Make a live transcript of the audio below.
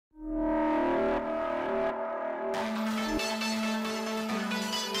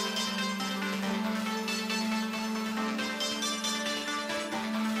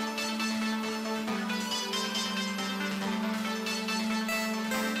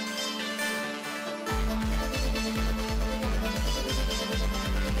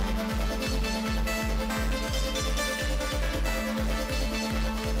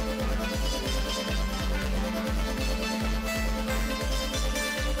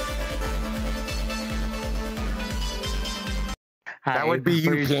That would be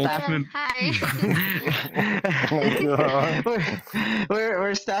you, Pink. Hi.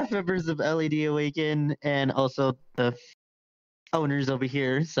 we're staff members of LED Awaken and also the owners over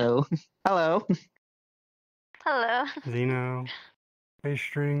here. So, hello. Hello. Zeno, Face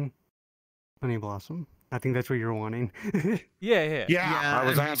String, Honey Blossom. I think that's what you're wanting. Yeah. Yeah, I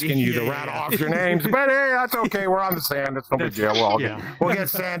was asking you to rattle off your names, but hey, that's okay. We're on the sand. It's no big deal. We'll get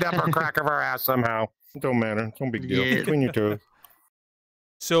sand up our crack of our ass somehow. It don't matter. It's no big deal. Yeah. Between you two.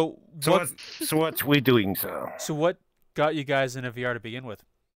 So what's we doing, so? So what got you guys into VR to begin with?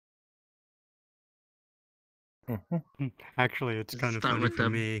 Actually, it's kind of funny for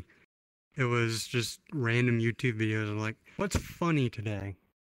me. It was just random YouTube videos. I'm like, what's funny today?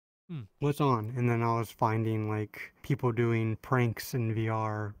 What's on? And then I was finding like people doing pranks in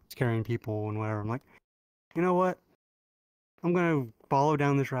VR, scaring people and whatever. I'm like, you know what? I'm gonna follow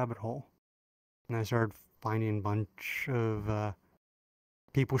down this rabbit hole. And I started finding a bunch of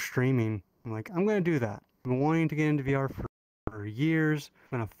people streaming. I'm like, I'm gonna do that. I've been wanting to get into VR for years.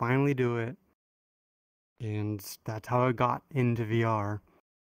 I'm gonna finally do it. And that's how I got into VR.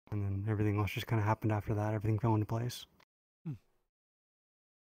 And then everything else just kind of happened after that. Everything fell into place.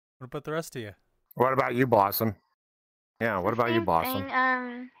 What about the rest of you? What about you, Blossom? Yeah, what about you, Blossom?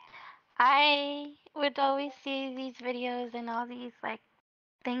 I would always see these videos and all these like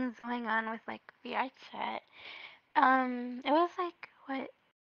things going on with like VR chat. It was like what?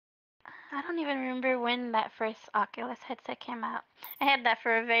 I don't even remember when that first Oculus headset came out. I had that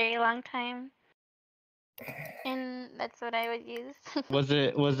for a very long time, and that's what I would use. Was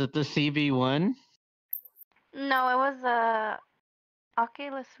it the CB1? No, it was a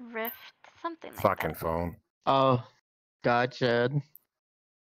Oculus Rift, something like Fucking that. phone. Oh, gotcha.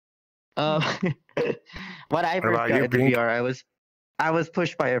 When I first got into VR, I was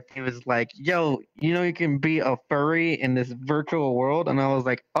pushed by a friend. He was like, "Yo, you know you can be a furry in this virtual world," and I was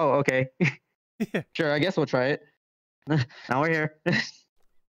like, "Oh, okay, sure. I guess we'll try it." Now we're here.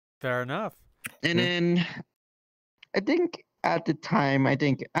 Fair enough. And then I think at the time, I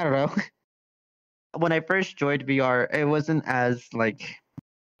don't know. When I first joined VR, it wasn't as like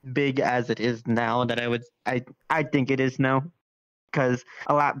big as it is now. I think it is now, because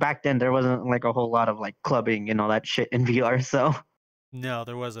a lot back then there wasn't like a whole lot of like clubbing and all that shit in VR. So no,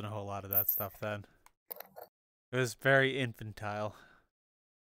 there wasn't a whole lot of that stuff then. It was very infantile.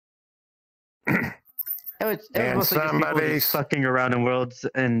 it was mostly just people just sucking around in worlds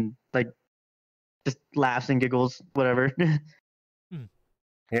and like just laughs and giggles, whatever.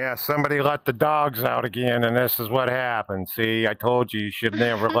 Yeah, somebody let the dogs out again, and this is what happened. See, I told you should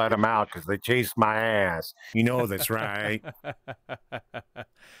never let them out because they chased my ass. You know this, right?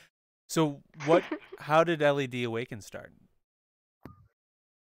 So how did LED Awaken start?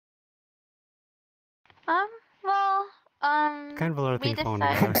 Kind of a lot of things falling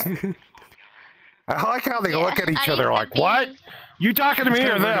together. I like how they look at each other like, what? You talking to me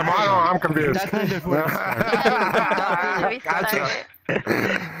or them? I don't know. I'm confused. That's kind of what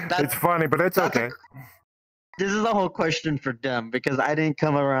It's funny, but it's okay. This is a whole question for them because I didn't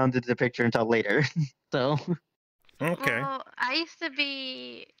come around to the picture until later. So. Okay. Well, I used to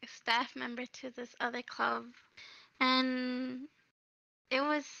be a staff member to this other club, and it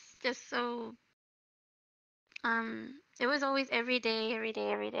was just so. It was always every day,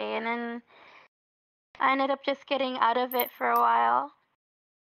 and then I ended up just getting out of it for a while,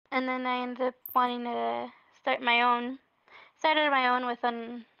 and then I ended up wanting to start my own. Started my own with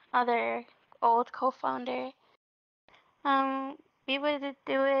another old co-founder. We would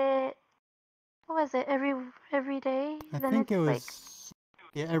do it. What was it? Every day? I think it was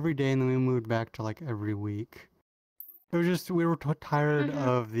every day, and then we moved back to like every week. It was just we were tired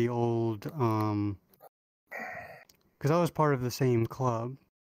of the old because I was part of the same club.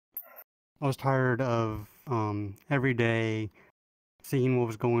 I was tired of every day seeing what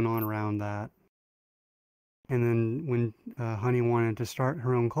was going on around that. And then when Honey wanted to start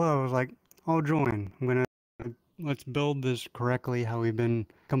her own club, I was like, I'll join. Let's build this correctly how we've been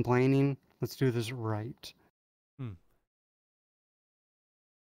complaining. Let's do this right. And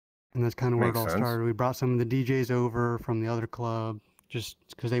that's kind of where it all started. We brought some of the DJs over from the other club just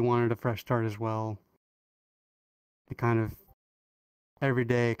because they wanted a fresh start as well. It kind of, every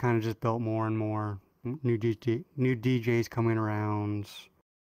day, kind of just built more and more. New DJs coming around.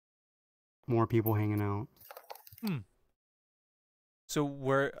 More people hanging out. So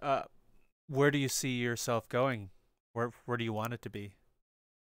where do you see yourself going? Where do you want it to be?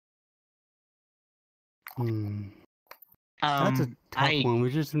 That's a tough one. We're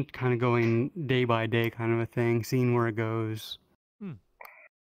just kind of going day by day kind of a thing, seeing where it goes.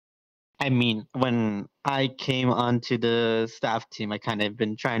 I mean, when I came onto the staff team, I kind of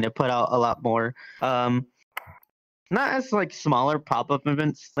been trying to put out a lot more, not as like smaller pop-up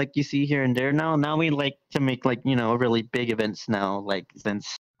events like you see here and there now. Now we like to make like, really big events now, like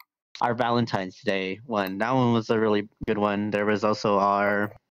since our Valentine's Day one. That one was a really good one. There was also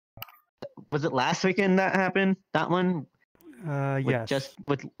was it last weekend that happened? That one? Yes. Just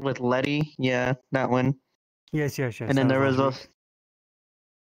with Letty, yeah, that one. Yes. And then there was also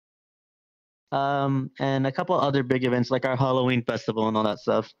and a couple other big events like our Halloween festival and all that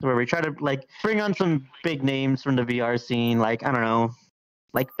stuff, where we try to like bring on some big names from the VR scene, like I don't know,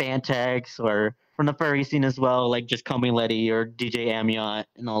 like Fantex, or from the furry scene as well, like just Call Me Letty or DJ Amiot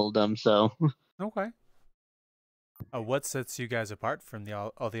and all of them. So Okay. What sets you guys apart from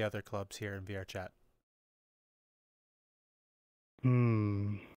all the other clubs here in VR chat?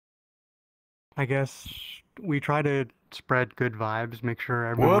 I guess we try to spread good vibes, make sure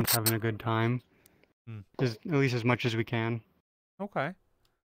everyone's having a good time, at least as much as we can. Okay.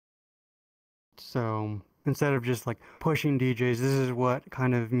 So instead of just like pushing DJs, this is what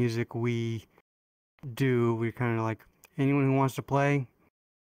kind of music we do. We kind of like anyone who wants to play,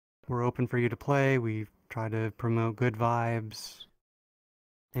 we're open for you to play. We try to promote good vibes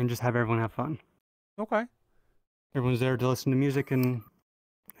and just have everyone have fun. Okay. Everyone's there to listen to music and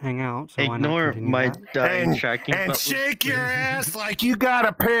hang out. So why not ignore continue my that? dying tracking. And shake your ass like you got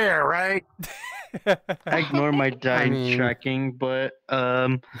a pair, right? I ignore my dying mean- tracking, but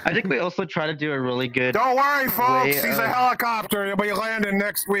I think we also try to do a really good. Don't worry, folks. Way He's a of- helicopter. He'll be landing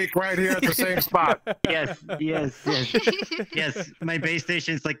next week right here at the same spot. Yes. My base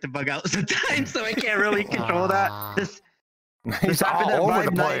station's like to bug out sometimes, so I can't really control that. This He's happened all at over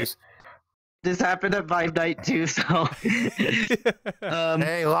the Vibe Night. place. This happened at Vibe Night too, so.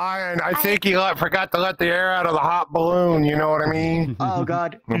 Hey, Lion, I think he forgot to let the air out of the hot balloon. You know what I mean? Oh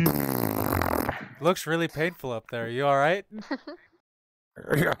God. Looks really painful up there. You all right?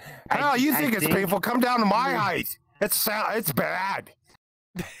 Hell, you I think it's think- painful? Come down to my height. It's bad.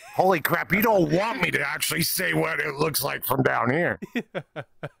 Holy crap! You don't want me to actually say what it looks like from down here.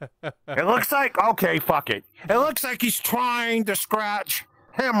 It looks like fuck it. It looks like he's trying to scratch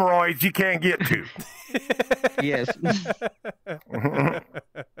hemorrhoids you can't get to. Yes.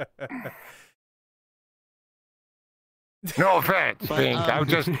 No offense, But, Pink.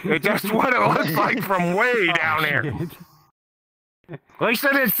 It's just what it looks like from way down here. At least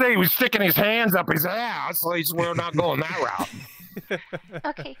I didn't say he was sticking his hands up his ass. At least we're not going that route.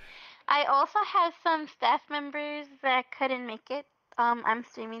 Okay. I also have some staff members that couldn't make it. I'm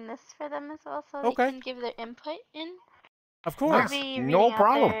streaming this for them as well, so Okay. they can give their input in. Of I'll course. be no reading out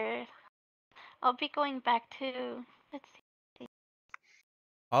problem. I'll be going back to. Let's see.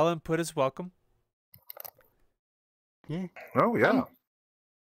 All input is welcome. Oh yeah.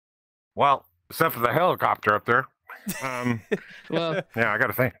 Well, except for the helicopter up there. Well, Yeah, I got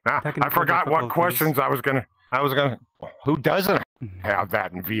to think. I Technical forgot what difficulties. questions I was gonna. Who doesn't have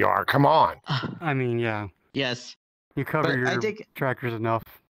that in VR? Come on. I mean, yeah, yes. you cover But I your think- trackers enough.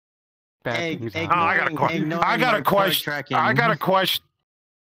 Bad things happen. I got a question. I got a question. Tracking. I got a question.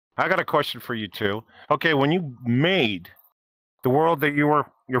 I got a question for you too. Okay, when you made the world that you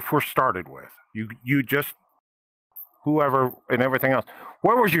first started with, you just whoever and everything else.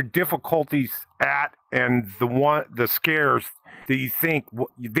 What was your difficulties at, and the scares that you think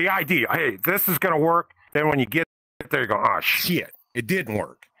the idea? Hey, this is gonna work. Then when you get there, you go, oh shit, it didn't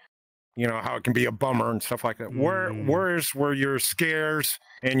work. You know how it can be a bummer and stuff like that. Where's were your scares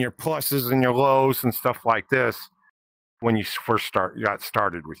and your pluses and your lows and stuff like this when you first got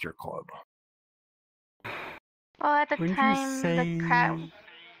started with your club? Well, at the Wouldn't you time, say?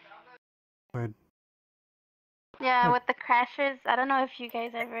 the yeah, Like- with the crashes, I don't know if you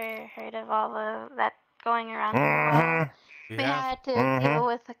guys ever heard of all of that going around. in the world. We Yeah. had to deal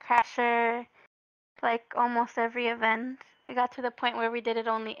with a crasher like almost every event. We got to the point where we did it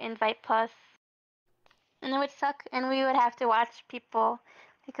only invite plus. And it would suck, and we would have to watch people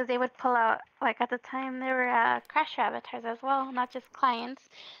because they would pull out, like at the time, there were crasher avatars as well, not just clients.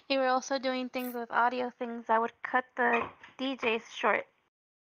 They were also doing things with audio things that would cut the DJs short.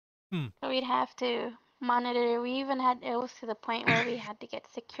 So we'd have to monitor. We even had, it was to the point where we had to get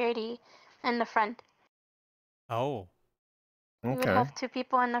security in the front. Oh. We would Okay. have two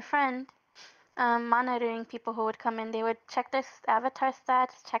people in the front monitoring people who would come in. They would check their avatar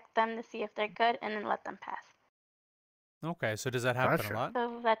stats, check them to see if they're good, and then let them pass. Okay. So does that happen Gotcha. a lot?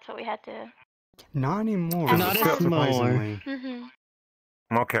 So that's what we had to. Not anymore. Not surprisingly.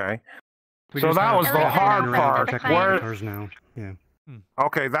 Okay. We So just that have was the people hard running around part. checking Where- avatars now. Yeah.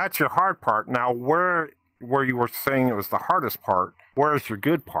 Okay, that's your hard part. Now, where you were saying it was the hardest part, where's your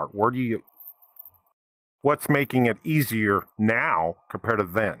good part? What's making it easier now compared to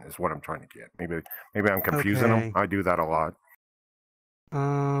then is what I'm trying to get. Maybe I'm confusing them. Okay. I do that a lot.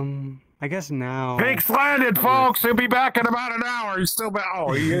 I guess now. Pink's landed, folks. He'll be back in about an hour. He's still back.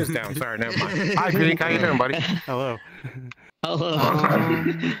 Oh, he is down. Sorry, never mind. Hi, Pink. How you doing, buddy? Hello. Hello.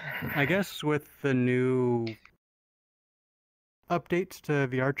 I guess with the new updates to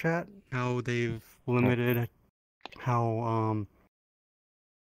VR chat, how they've limited how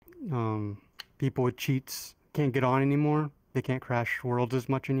people with cheats can't get on anymore. They can't crash worlds as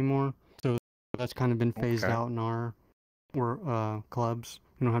much anymore. So that's kind of been phased out in our clubs.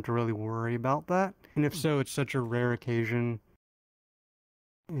 You don't have to really worry about that. And if so, it's such a rare occasion.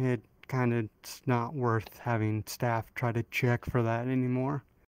 It kind of it's not worth having staff try to check for that anymore.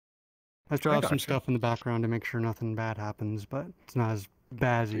 I still have some stuff in the background to make sure nothing bad happens, but it's not as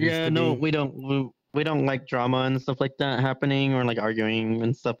bad as it used to be. we don't like drama and stuff like that happening or like arguing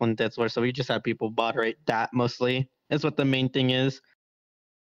and stuff on that sort. So we just have people moderate that mostly. That's what the main thing is.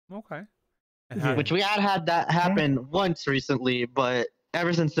 Okay. Yeah. Which we had that happen once recently, but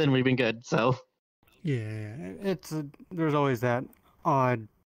ever since then we've been good. So Yeah, there's always that odd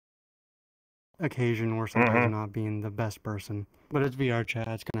occasion where somebody's not being the best person, but it's VR chat.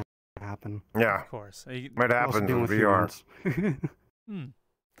 It's gonna happen. Yeah, Of course. it Also happens dealing with with VR. humans.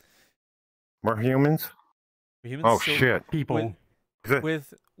 We're humans? Humans, Oh, so shit. People.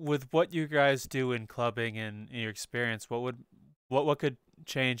 With what you guys do in clubbing and in your experience, what could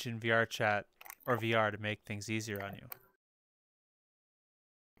change in VR chat or VR to make things easier on you?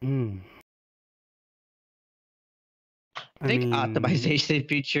 I think optimization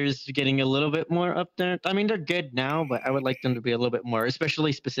features getting a little bit more up there. I mean, they're good now, but I would like them to be a little bit more,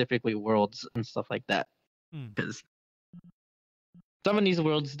 especially specifically worlds and stuff like that. Because some of these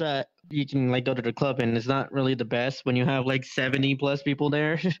worlds that you can like go to the club and it's not really the best when you have like 70 plus people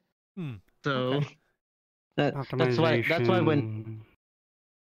there. So Okay. that's why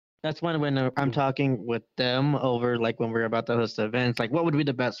when I'm talking with them over like when we're about to host events, like what would be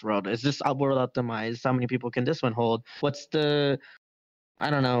the best world? Is this world optimized? How many people can this one hold? What's the I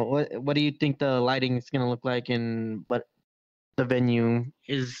don't know. What do you think the lighting is gonna look like and what the venue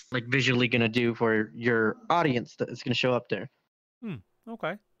is like visually gonna do for your audience that is gonna show up there?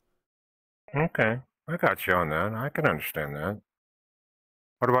 Okay. Okay. I got you on that. I can understand that.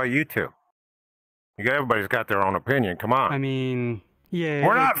 What about you two? Everybody's got their own opinion. Come on. I mean, yeah.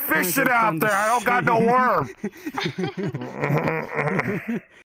 We're not fishing out there. I don't got no worm.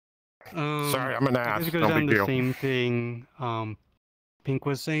 Sorry, I'm an ass. This goes No down big the deal. same thing Pink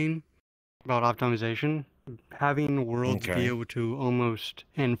was saying about optimization. Having worlds be able to almost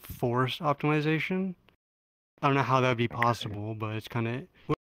enforce optimization. I don't know how that would be possible, but it's kind of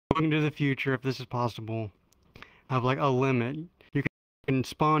looking to the future. If this is possible, have like a limit. You can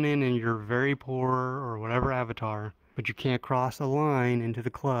spawn in your very poor or whatever avatar, but you can't cross a line into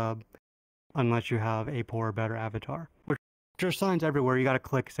the club unless you have a poor or better avatar. Which there's signs everywhere. You got to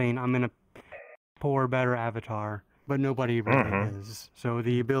click saying I'm in a poor or better avatar, but nobody really is. So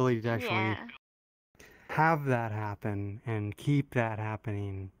the ability to actually have that happen and keep that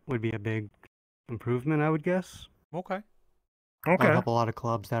happening would be a big improvement, I would guess. Okay. I help a lot of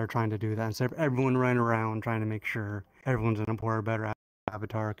clubs that are trying to do that. Instead of everyone running around trying to make sure everyone's in a poor or better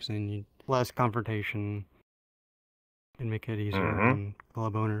avatar, because then you less confrontation and make it easier on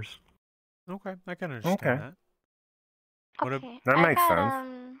club owners. Okay, I can understand that. Okay. That makes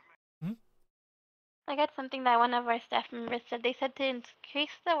sense. I got something that one of our staff members said. They said to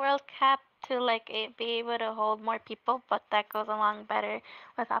increase the world cap to like be able to hold more people, but that goes along better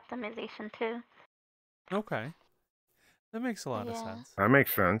with optimization too. Okay. That makes a lot of sense. That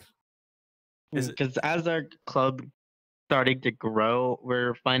makes sense. Because as our club starting to grow,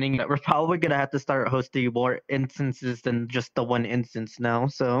 we're finding that we're probably gonna have to start hosting more instances than just the one instance now.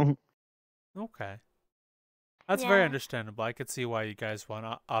 So Okay. That's very understandable. I could see why you guys want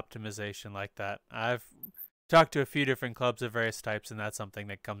optimization like that. I've talked to a few different clubs of various types, and that's something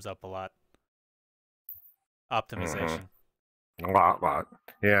that comes up a lot. Optimization. A lot.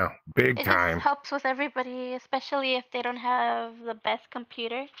 Yeah, big time. It just helps with everybody, especially if they don't have the best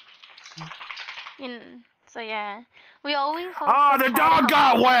computer. So yeah, we always. Oh, the dog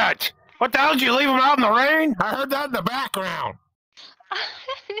got wet! What the hell, did you leave him out in the rain? I heard that in the background.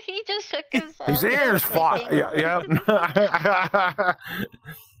 He just shook himself. His ears fought. Yeah.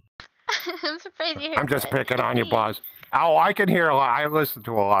 I'm surprised you heard I'm just picking on you, boss. Oh, I can hear a lot. I listen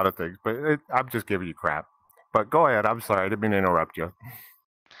to a lot of things, but I'm just giving you crap. But go ahead. I'm sorry. I didn't mean to interrupt you.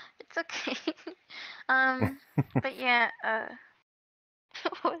 It's okay. But yeah,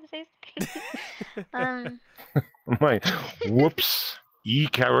 What was I saying? I'm like, whoops.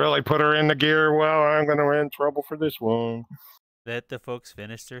 Eek, I really put her in the gear. Well, I'm going to run in trouble for this one. Let the folks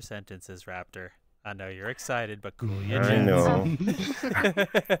finish their sentences, Raptor. I know you're excited, but cool your I jets. know.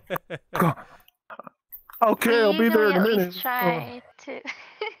 Okay, We I'll be there in a usually at minute. least try to.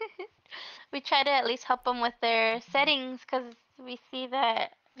 We try to at least help them with their settings because we see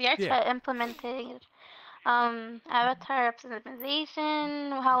that we are Yeah. implementing avatar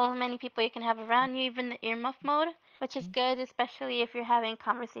optimization, how many people you can have around you, even the earmuff mode, which is good, especially if you're having a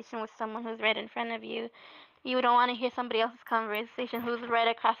conversation with someone who's right in front of you. You don't want to hear somebody else's conversation who's right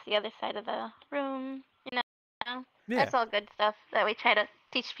across the other side of the room. Yeah. That's all good stuff that we try to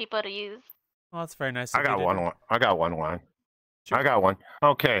teach people to use. Well, that's very nice. I got one. I got one line. Sure. I got one.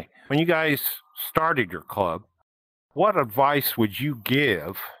 Okay. When you guys started your club, what advice would you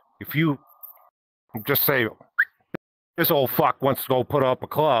give if you just say, this old fuck wants to go put up a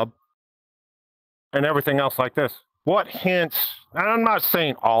club and everything else like this? What hints, and I'm not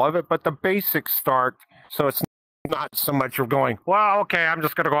saying all of it, but the basic start so it's not so much of going, well, okay, I'm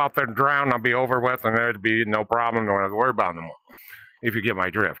just going to go out there and drown, I'll be over with, and there'd be no problem, don't have to worry about them more, if you get my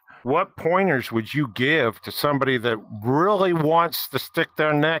drift. What pointers would you give to somebody that really wants to stick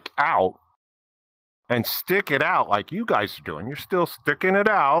their neck out and stick it out like you guys are doing? You're still sticking it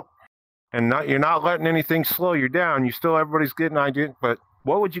out, and you're not letting anything slow you down. You still, everybody's getting ideas, but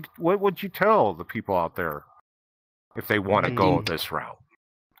what would you tell the people out there if they want to go this route?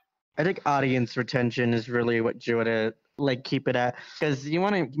 I think audience retention is really what you want to keep it at, because you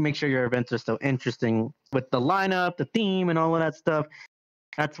want to make sure your events are still interesting with the lineup, the theme, and all of that stuff.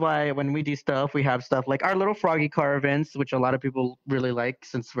 That's why when we do stuff, we have stuff like our little Froggy Car events, which a lot of people really like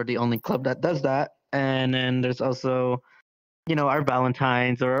since we're the only club that does that. And then there's also, our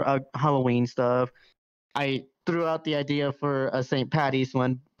Valentine's or Halloween stuff. I threw out the idea for a St. Patty's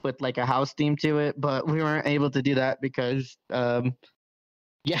one with like a house theme to it, but we weren't able to do that because, I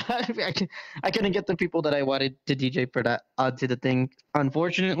couldn't get the people that I wanted to DJ for that onto the thing,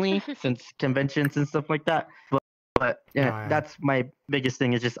 unfortunately, since conventions and stuff like that. But yeah, that's my biggest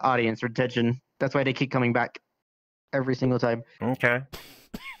thing is just audience retention. That's why they keep coming back every single time. Okay.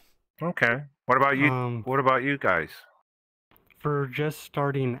 What about you? What about you guys? For just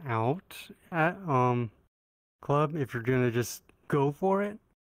starting out at club, if you're gonna just go for it,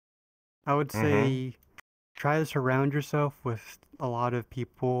 I would say try to surround yourself with a lot of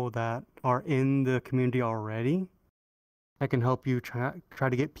people that are in the community already that can help you try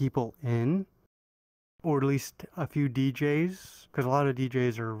to get people in, or at least a few DJs, because a lot of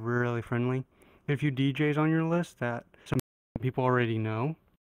DJs are really friendly. Get a few DJs on your list that some people already know.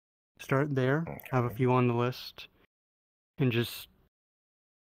 Start there, have a few on the list, and just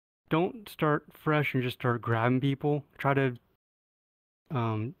don't start fresh and just start grabbing people. Try to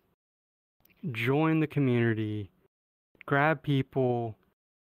join the community, grab people,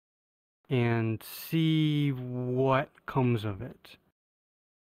 and see what comes of it.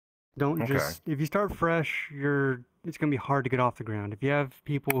 Don't just, if you start fresh, it's going to be hard to get off the ground. If you have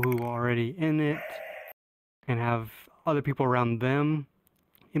people who are already in it and have other people around them,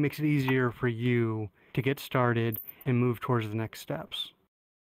 it makes it easier for you to get started and move towards the next steps.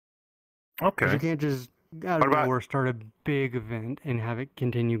 Okay. You can't just out of nowhere start a big event and have it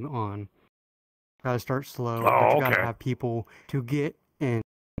continue on. Gotta start slow, but you gotta have people to get in,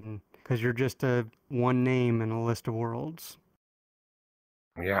 because you're just one name in a list of worlds.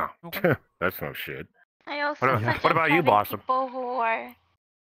 Yeah, that's no shit. I also what about you, Blossom?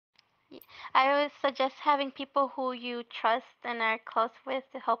 I would suggest having people who you trust and are close with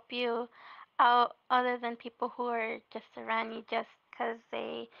to help you out, other than people who are just around you just because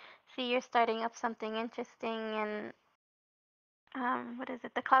they see you're starting up something interesting. And what is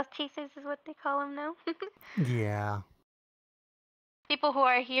it? The cloud chasers is what they call them now. Yeah. People who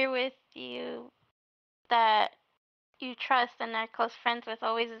are here with you that you trust and are close friends with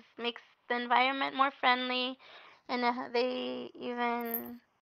always makes the environment more friendly, and they even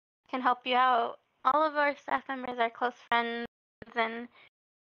can help you out. All of our staff members are close friends, and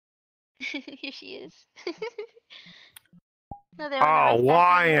here she is.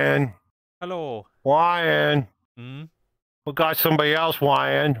 Wyan. Hello. Wyan. Hmm? We got somebody else,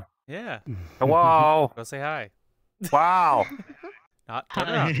 Wyan. Yeah. Hello. Go say hi. Wow. Not turn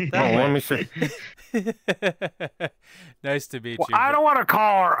around. Let me see. Nice to meet you. I don't want to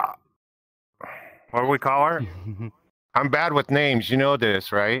call her. What do we call her? I'm bad with names. You know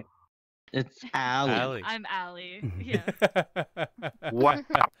this, right? It's Allie. I'm Allie. Yeah. What?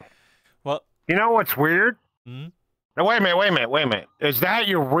 Well, you know what's weird? Hmm? Now, wait a minute. Is that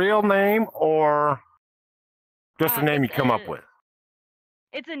your real name or just a name you come up with?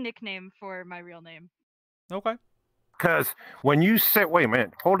 It's a nickname for my real name. Okay. Because when you say, wait a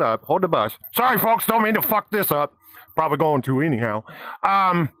minute, hold up, hold the bus. Sorry, folks, don't mean to fuck this up. Probably going to anyhow.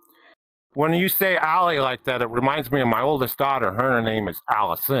 When you say Allie like that, it reminds me of my oldest daughter. Her name is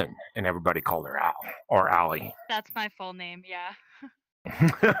Allison, and everybody called her Al or Allie. That's my full name, yeah.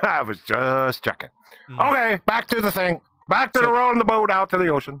 I was just checking. Mm. Okay, back to the thing. Back to the rowing the boat out to the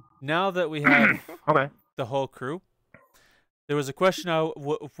ocean. Now that we have Okay. the whole crew, there was a question I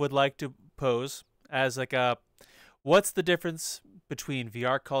would like to pose as like a, what's the difference between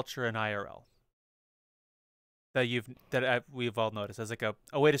VR culture and IRL? That we've all noticed as like a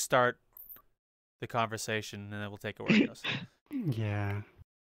way to start the conversation, and then we'll take it where it goes. Yeah.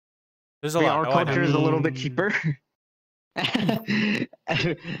 There's a VR lot. culture is a little bit cheaper.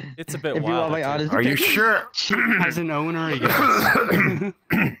 It's a bit if you want wild. my honest Are you opinion. sure? As an owner, yes.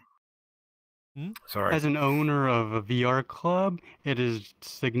 Sorry. As an owner of a VR club, it is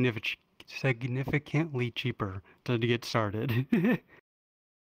significantly cheaper to get started.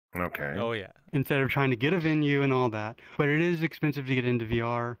 Okay. Oh yeah. Instead of trying to get a venue and all that. But it is expensive to get into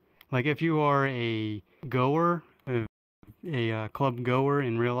VR. Like if you are a goer, a club goer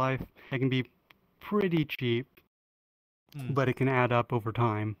in real life, it can be pretty cheap, but it can add up over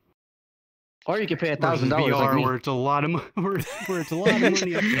time. Or you could pay Versus $1,000 VR, like me. where it's a lot of where it's a lot of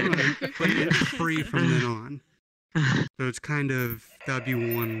money up front, but it's free from then on. So it's kind of, that'd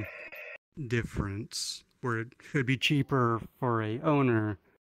be one difference, where it could be cheaper for a owner,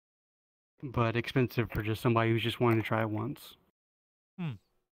 but expensive for just somebody who's just wanting to try it once.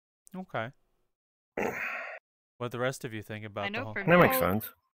 Okay. What the rest of you think about I know the whole? for That makes me- sense.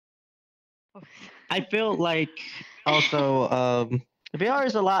 I feel like also VR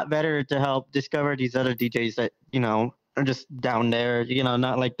is a lot better to help discover these other DJs that, are just down there,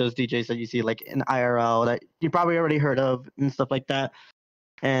 not like those DJs that you see like in IRL that you probably already heard of and stuff like that.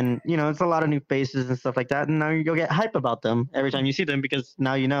 And, it's a lot of new faces and stuff like that. And now you'll get hype about them every time you see them because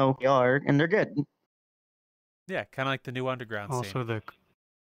now you know they are and they're good. Yeah, kind of like the new underground Also scene.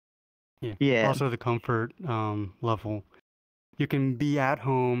 Yeah. Also the comfort level. You can be at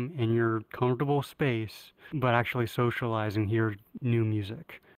home in your comfortable space, but actually socialize and hear new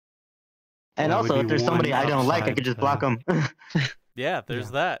music. And That would also, be if there's somebody one I don't like, I upside could just to block that. them. Yeah, there's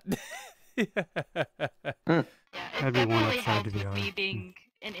that. Yeah, it That'd be one definitely upside helps to with VR. me being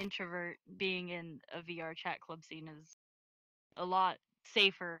an introvert. Being in a VR chat club scene is a lot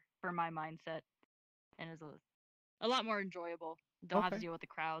safer for my mindset, and is a lot more enjoyable. Don't have to Okay. deal with the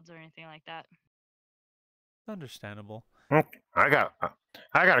crowds or anything like that. Understandable. Okay. I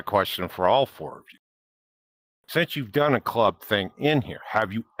got a question for all four of you. Since you've done a club thing in here,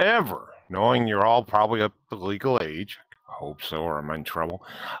 have you ever, knowing you're all probably up to legal age, I hope so, or I'm in trouble.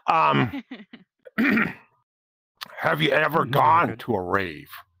 Have you ever No, gone good. to a rave?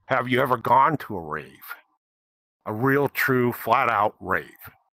 Have you ever gone to a rave? A real, true, flat out rave.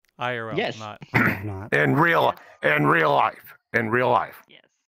 IRL, Yes. not. I have not. In real Yes. life. Yes.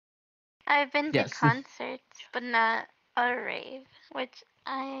 I've been to Yes. concerts, but not a rave, which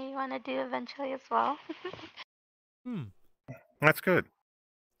I want to do eventually as well. That's good.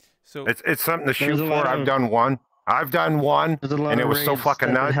 So It's something to shoot There's a lot for. I've of- done one. There's a lot And it of was so raves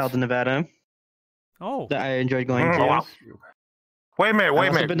fucking that have been nuts. held in Nevada oh, that I enjoyed going Oh, to. wow. Wait a minute.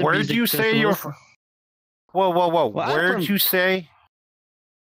 I've also been to Where did music you say you're festivals. from? Whoa. Well, I'm Where from- did you say?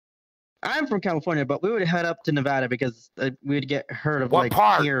 I'm from California, but we would head up to Nevada because we'd get heard of What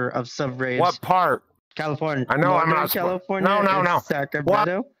part? hear of sub raves. What part? California? I know I'm Northern not California. No. and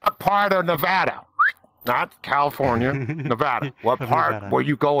Sacramento. What part of Nevada? Not California, Nevada. What Of part Nevada. were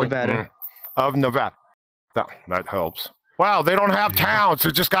you going Nevada. of Nevada? That helps. Wow, they don't have towns.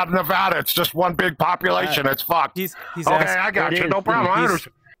 It's just got Nevada. It's just one big population. It's fucked. he's Okay, asking. I got It you. is. No problem. I He's,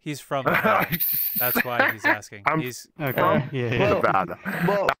 understand. he's from Nevada. That's why he's asking. I'm He's Okay. Well, Yeah. well, Nevada.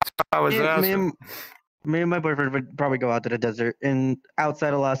 Well, I was me asking. and my boyfriend would probably go out to the desert and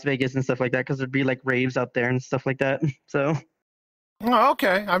outside of Las Vegas and stuff like that because there'd be like raves out there and stuff like that. So Oh,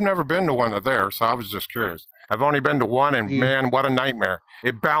 okay. I've never been to one of theirs, so I was just curious. I've only been to one, and Yeah. man, what a nightmare.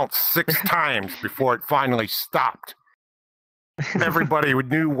 It bounced 6 times before it finally stopped. Everybody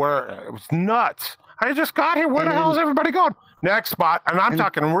knew where. It was nuts. I just got here. Where the hell is everybody going? Next spot. And I'm And-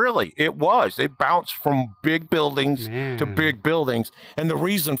 talking really. It bounced from big buildings to Man. big buildings. And the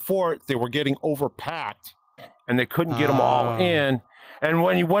reason for it, they were getting overpacked and they couldn't get them all Oh. in. And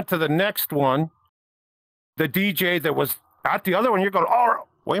when you went to the next one, the DJ that was at the other one, you're going, oh,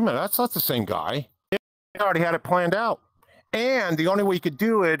 wait a minute, that's not the same guy. They already had it planned out. And the only way you could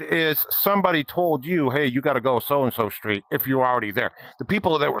do it is somebody told you, hey, you got to go so-and-so street if you're already there. The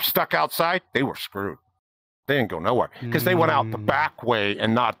people that were stuck outside, they were screwed. They didn't go nowhere because they went out the back way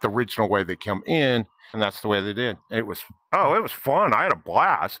and not the original way they come in, and that's the way they did. It was fun. I had a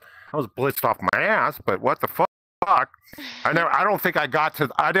blast. I was blitzed off my ass, but what the fuck? I don't think I got to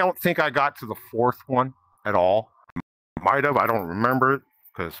the fourth one at all. Might have. I don't remember it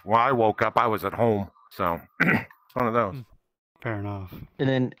because when I woke up, I was at home. So it's one of those. Fair enough. And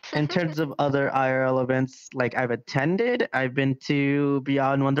then in terms of other IRL events, like I've attended, I've been to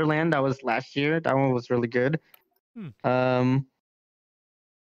Beyond Wonderland. That was last year. That one was really good. I'll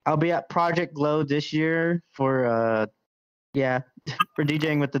be at Project Glow this year for for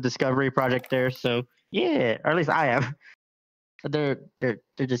DJing with the Discovery Project there. So yeah, or at least I am. They're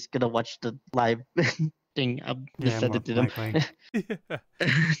just gonna watch the live thing. I'll just send it to them.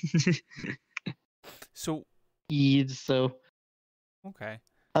 So. So. Okay.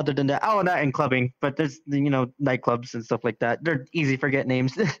 Other than that, that and clubbing, but there's nightclubs and stuff like that. They're easy to forget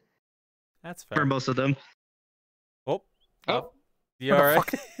names. That's fair. For most of them. You all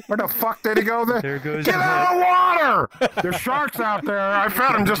right? Where the fuck did he go? There goes Get out of the water! There's sharks out there. I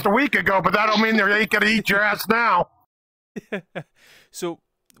found them just a week ago, but that don't mean they ain't gonna eat your ass now. So,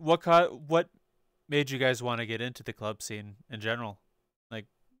 what made you guys want to get into the club scene in general? Like,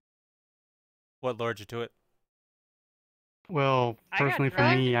 what lured you to it? Well, personally for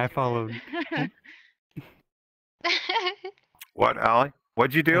me, I followed. What, Allie?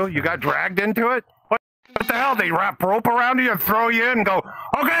 What'd you do? You got dragged into it? What the hell? They wrap rope around you and throw you in and go,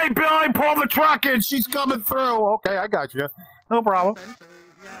 okay, Billy, pull the truck in. She's coming through. Okay, I got you. No problem.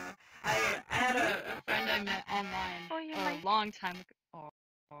 Yeah. I had a friend I met online a long time ago.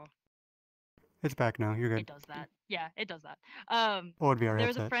 It's back now. You're good. It does that. Yeah, it does that. There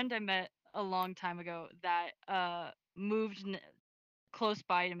was a friend I met a long time ago that moved close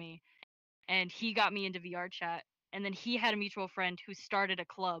by to me, and he got me into VR chat, and then he had a mutual friend who started a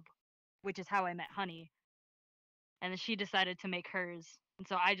club, which is how I met Honey, and then she decided to make hers, and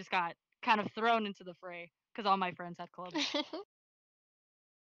so I just got kind of thrown into the fray because all my friends had clubs.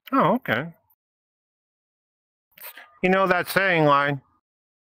 Oh, okay. You know that saying line?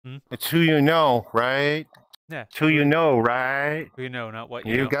 It's who you know, right? Yeah. It's who you know, right? Who you know, not what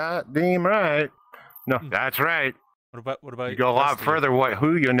you You know. got them right. No, that's right. What about you? Go a lot further.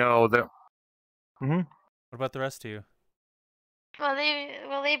 Who you know? What about the rest of you? Well,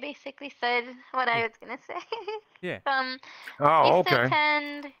 they basically said what I was gonna say. Yeah. Used to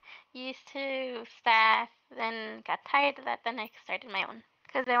attend, used to staff, then got tired of that. Then I started my own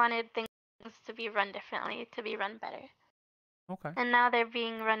because I wanted things to be run differently, to be run better. Okay. And now they're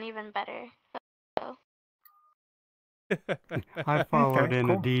being run even better. So. I followed a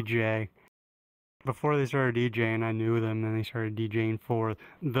DJ. Before they started DJing, I knew them, and they started DJing for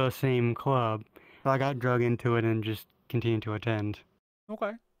the same club. So I got drug into it and just continued to attend.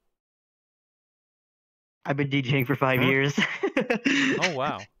 Okay. I've been DJing for 5 years. Oh,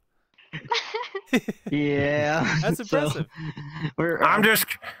 wow. Yeah. That's impressive. Wait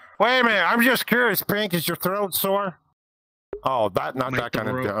a minute. I'm just curious, Pink, is your throat sore? Oh, not that kind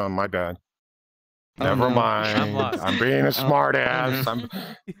of, my bad. Never mind. I'm lost. I'm being a smart ass.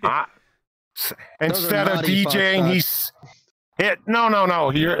 Instead of DJing, No.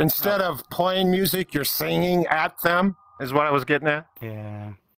 Instead of playing music, you're singing at them, is what I was getting at.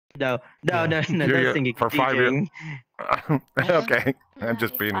 Yeah. No, that's singing for 5 years. Okay, I'm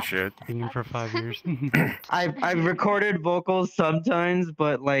just being a shit. Singing for 5 years. I've recorded vocals sometimes,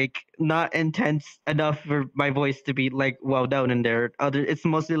 but like not intense enough for my voice to be like well down in there. It's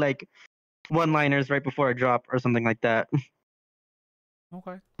mostly like one-liners right before a drop or something like that.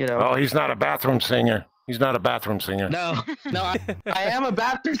 Okay. Oh, he's not a bathroom singer. He's not a bathroom singer. No, I am a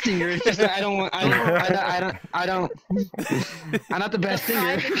bathroom singer. It's just that I don't. I'm not the best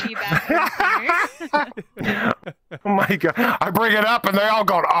singer. Oh my god! I bring it up and they all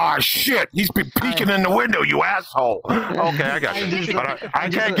go, "Oh shit! He's been peeking in the window, you asshole." Okay, I got you. But I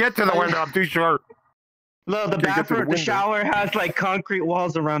can't get to the window. I'm too short. No, the bathroom, the shower has like concrete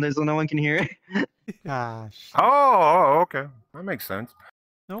walls around it, so no one can hear it. Gosh. Oh, okay. That makes sense.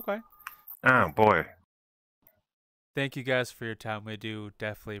 Okay. Oh boy. Thank you guys for your time. We do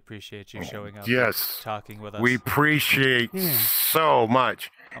definitely appreciate you showing up. Yes. And talking with us. We appreciate so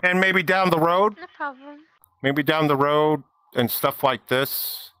much. And maybe down the road. No problem. Maybe down the road and stuff like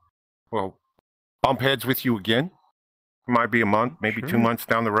this. Well, bump heads with you again. It might be a month, maybe 2 months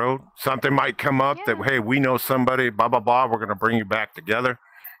down the road. Something might come up that, hey, we know somebody, blah, blah, blah. We're going to bring you back together.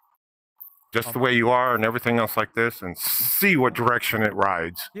 Just the way you are and everything else like this and see what direction it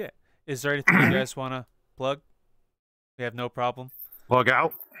rides. Yeah. Is there anything you guys want to plug? We have no problem. Plug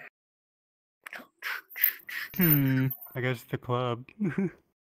out? I guess the club.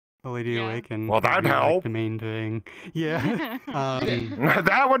 The Lady Awaken. Well, that'd would be, like, help. the main thing. Yeah.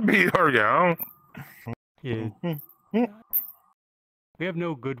 That would be her, yeah. Yeah. We have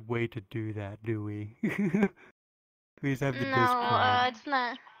no good way to do that, do we? We just have the No, Discord. it's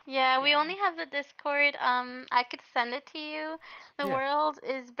not. Yeah, we only have the Discord. I could send it to you. The world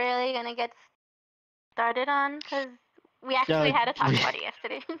is barely gonna get started on because we actually had to talk about it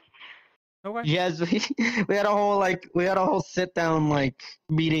yesterday. Okay. Yes, we had a whole sit down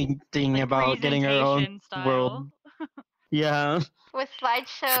meeting thing Like about getting our own presentation style. world. Yeah. With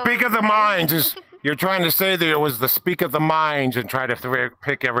slideshows. Speak of the and minds everything. is you're trying to say that it was the speak of the minds and try to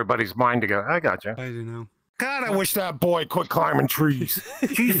pick everybody's mind together. I got you. I don't know. God, I wish that boy quit climbing trees.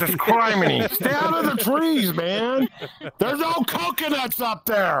 Jesus Christ, stay out of the trees, man. There's no coconuts up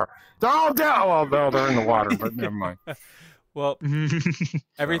there. They're all down. Well, no, they're in the water, but never mind. Well,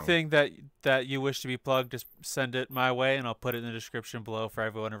 everything that you wish to be plugged, just send it my way, and I'll put it in the description below for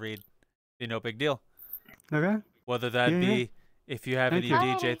everyone to read. Be no big deal. Okay. Whether that be if you have Thank any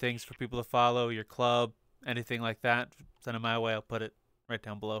you. DJ things for people to follow, your club, anything like that, send it my way. I'll put it right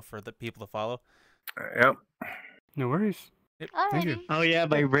down below for the people to follow. Yep. No worries. Thank you. Alrighty. Oh yeah,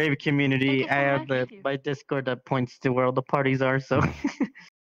 my rave community. Thank you so I have much. my Discord that points to where all the parties are. So.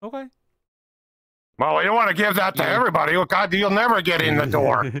 Okay. Well, you don't want to give that to everybody. Oh, God, you'll never get in the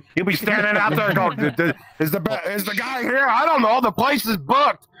door. You'll be standing out there going, is the guy here? I don't know. The place is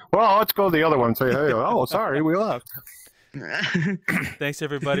booked. Well, let's go to the other one and say, hey, oh, sorry, we left. Thanks,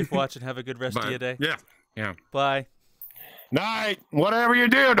 everybody, for watching. Have a good rest of your day. Yeah. Bye. Night. Whatever you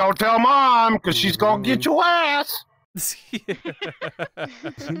do, don't tell Mom, because she's going to get your ass. Yeah.